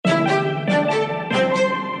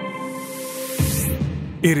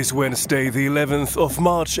It is Wednesday, the 11th of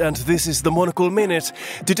March, and this is the Monocle Minute.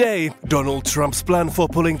 Today, Donald Trump's plan for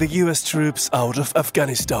pulling the US troops out of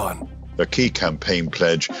Afghanistan. A key campaign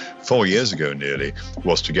pledge 4 years ago nearly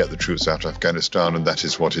was to get the troops out of Afghanistan, and that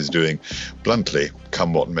is what he's doing, bluntly,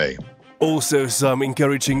 come what may. Also some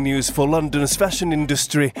encouraging news for London's fashion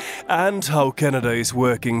industry and how Canada is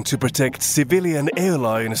working to protect civilian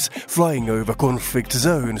airlines flying over conflict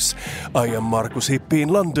zones. I am Markus Hippi in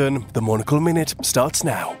London. The Monocle Minute starts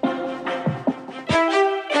now.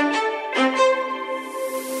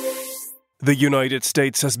 The United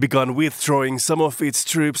States has begun withdrawing some of its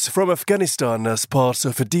troops from Afghanistan as part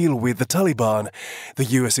of a deal with the Taliban. The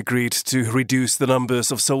US agreed to reduce the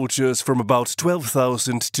numbers of soldiers from about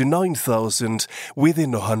 12,000 to 9,000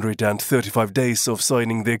 within 135 days of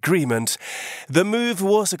signing the agreement. The move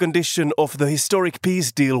was a condition of the historic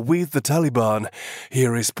peace deal with the Taliban.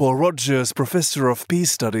 Here is Paul Rogers, professor of peace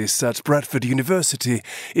studies at Bradford University,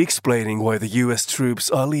 explaining why the US troops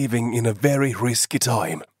are leaving in a very risky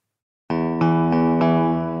time.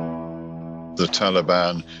 The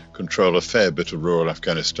Taliban control a fair bit of rural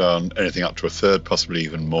Afghanistan, anything up to a third, possibly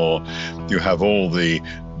even more. You have all the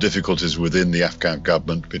difficulties within the Afghan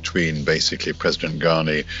government between basically President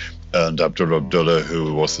Ghani and Abdullah,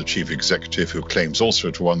 who was the chief executive, who claims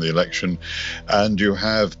also to have won the election. And you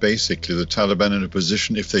have basically the Taliban in a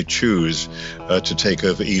position, if they choose, to take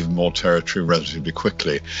over even more territory relatively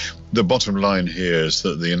quickly. The bottom line here is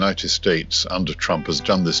that the United States under Trump has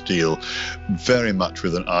done this deal very much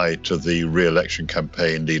with an eye to the re-election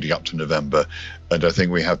campaign leading up to November. And I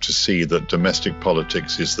think we have to see that domestic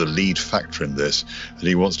politics is the lead factor in this. And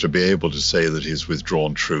he wants to be able to say that he's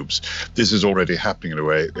withdrawn troops. This is already happening in a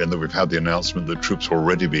way, in that we've had the announcement that troops are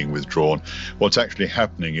already being withdrawn. What's actually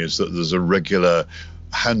happening is that there's a regular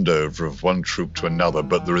handover of one troop to another,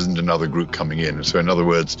 but there isn't another group coming in. And so, in other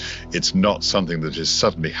words, it's not something that is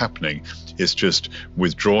suddenly happening. It's just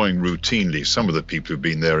withdrawing routinely some of the people who've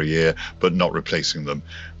been there a year, but not replacing them.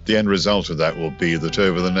 The end result of that will be that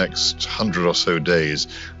over the next 100 or so days,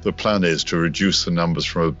 the plan is to reduce the numbers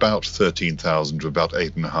from about 13,000 to about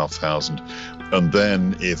 8,500. And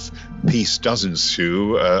then if peace does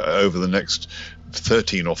ensue over the next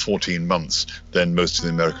 13 or 14 months, then most of the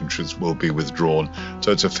American troops will be withdrawn.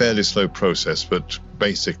 So it's a fairly slow process, but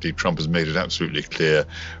basically Trump has made it absolutely clear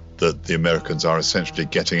that the Americans are essentially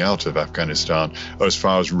getting out of Afghanistan as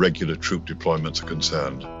far as regular troop deployments are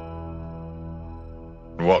concerned.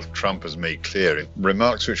 What Trump has made clear in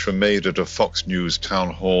remarks which were made at a Fox News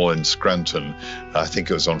town hall in Scranton, I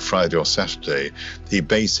think it was on Friday or Saturday, he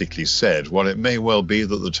basically said, well, it may well be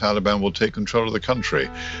that the Taliban will take control of the country,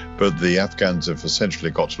 but the Afghans have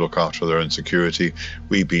essentially got to look after their own security.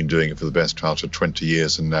 We've been doing it for the best part of 20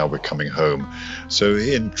 years, and now we're coming home. So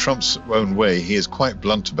in Trump's own way, he is quite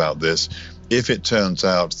blunt about this. If it turns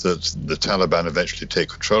out that the Taliban eventually take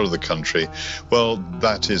control of the country, well,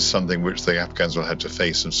 that is something which the Afghans will have to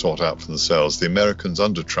face and sort out for themselves. The Americans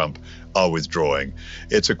under Trump are withdrawing.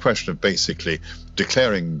 It's a question of basically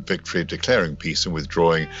declaring victory, declaring peace and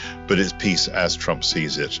withdrawing, but it's peace as Trump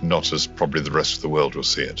sees it, not as probably the rest of the world will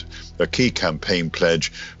see it. A key campaign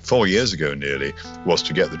pledge 4 years ago nearly was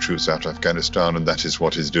to get the troops out of Afghanistan, and that is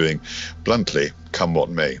what he's doing, bluntly, come what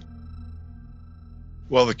may.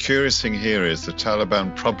 Well, the curious thing here is the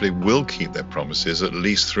Taliban probably will keep their promises at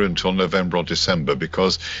least through until November or December,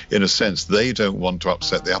 because in a sense they don't want to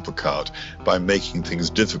upset the apple cart by making things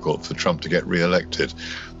difficult for Trump to get re-elected.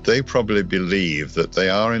 They probably believe that they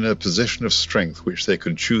are in a position of strength which they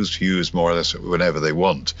can choose to use more or less whenever they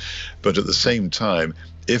want. But at the same time,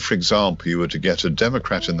 if, for example, you were to get a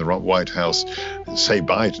Democrat in the White House, say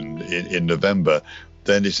Biden, in November,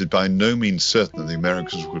 then it is by no means certain that the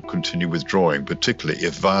Americans would continue withdrawing, particularly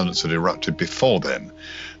if violence had erupted before then.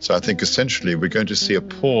 So I think essentially we're going to see a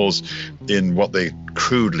pause in what they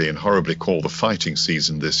crudely and horribly call the fighting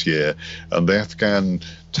season this year, and the Afghan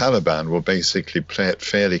Taliban will basically play it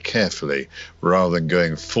fairly carefully rather than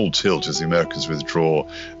going full tilt as the Americans withdraw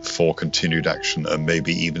for continued action and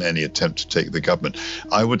maybe even any attempt to take the government.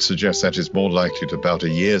 I would suggest that is more likely to about a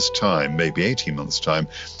year's time, maybe 18 months' time,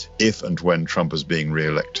 if and when Trump is being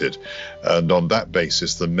re-elected. And on that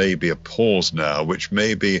basis, there may be a pause now, which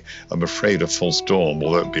may be, I'm afraid, a false dawn,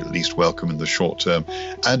 although it would be at least welcome in the short term.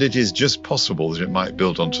 And it is just possible that it might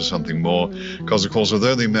build onto something more, because, of course,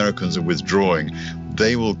 although the Americans are withdrawing,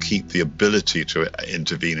 they will keep the ability to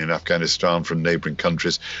intervene in Afghanistan from neighbouring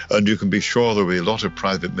countries, and you can be sure there will be a lot of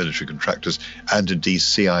private military contractors and indeed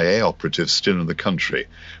CIA operatives still in the country.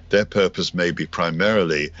 Their purpose may be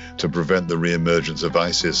primarily to prevent the re-emergence of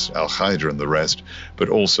ISIS, Al-Qaeda and the rest, but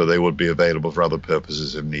also they would be available for other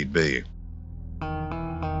purposes if need be.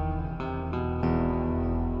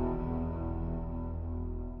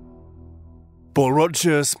 Paul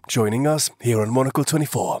Rogers joining us here on Monocle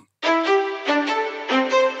 24.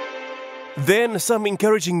 Then some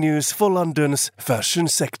encouraging news for London's fashion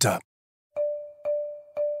sector.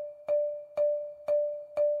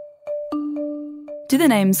 Do the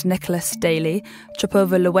names Nicholas Daly,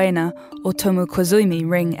 Chopova Luena or Tomu Koizumi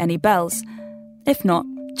ring any bells? If not,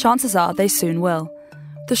 chances are they soon will.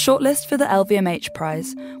 The shortlist for the LVMH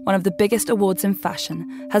Prize, one of the biggest awards in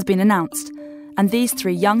fashion, has been announced, and these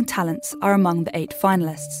 3 young talents are among the 8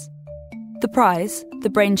 finalists. The prize, the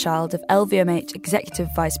brainchild of LVMH Executive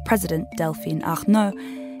Vice President Delphine Arnault,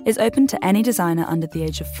 is open to any designer under the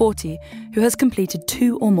age of 40 who has completed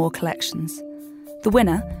 2 or more collections. The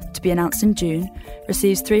winner, to be announced in June,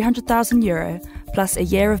 receives €300,000 plus a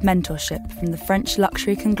year of mentorship from the French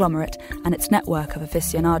luxury conglomerate and its network of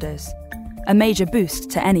aficionados. A major boost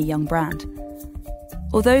to any young brand.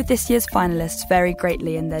 Although this year's finalists vary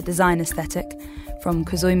greatly in their design aesthetic, from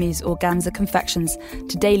Koizumi's organza confections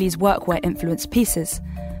to Daly's workwear-influenced pieces,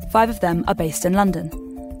 5 of them are based in London.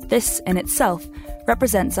 This, in itself,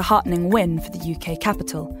 represents a heartening win for the UK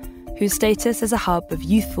capital, whose status as a hub of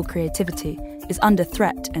youthful creativity is under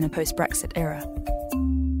threat in a post-Brexit era.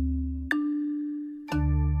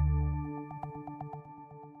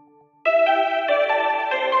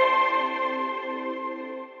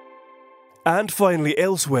 And finally,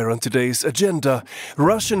 elsewhere on today's agenda,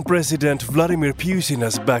 Russian President Vladimir Putin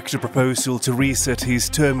has backed a proposal to reset his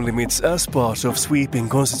term limits as part of sweeping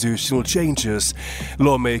constitutional changes.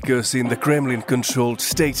 Lawmakers in the Kremlin-controlled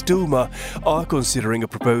State Duma are considering a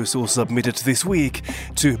proposal submitted this week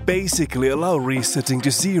to basically allow resetting to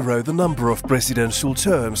 0 the number of presidential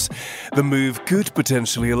terms. The move could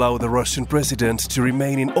potentially allow the Russian president to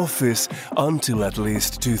remain in office until at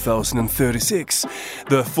least 2036.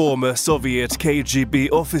 The former Soviet KGB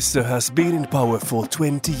officer has been in power for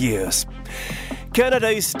 20 years. Canada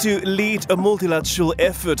is to lead a multilateral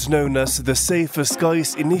effort known as the Safer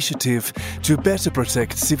Skies Initiative to better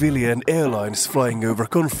protect civilian airlines flying over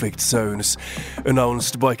conflict zones.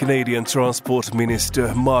 Announced by Canadian Transport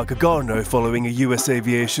Minister Mark Garneau following a US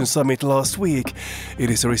aviation summit last week, it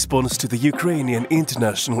is a response to the Ukrainian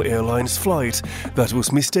International Airlines flight that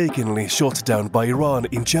was mistakenly shot down by Iran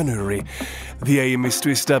in January. The aim is to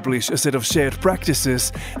establish a set of shared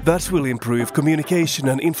practices that will improve communication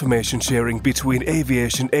and information sharing between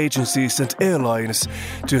aviation agencies and airlines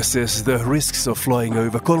to assess the risks of flying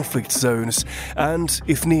over conflict zones and,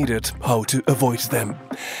 if needed, how to avoid them.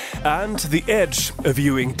 And The Edge, a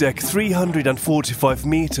viewing deck 345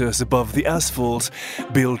 meters above the asphalt,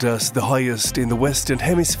 billed as the highest in the Western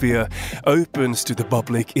Hemisphere, opens to the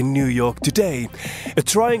public in New York today. A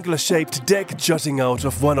triangular-shaped deck jutting out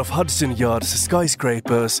of one of Hudson Yard's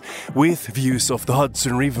skyscrapers, with views of the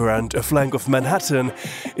Hudson River and a flank of Manhattan,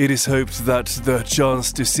 it is hoped that the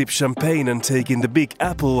chance to sip champagne and take in the Big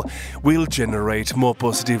Apple will generate more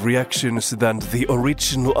positive reactions than the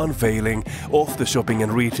original unveiling of the shopping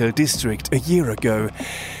and retail district a year ago.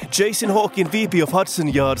 Jason Hawkin, VP of Hudson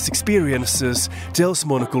Yards Experiences, tells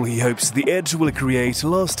Monocle he hopes The Edge will create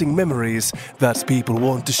lasting memories that people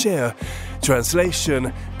want to share.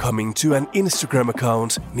 Translation: coming to an Instagram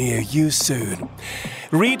account near you soon.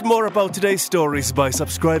 Read more about today's stories by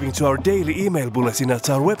subscribing to our daily email bulletin at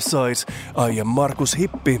our website. I am Markus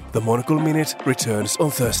Hippi. The Monocle Minute returns on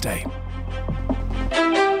Thursday.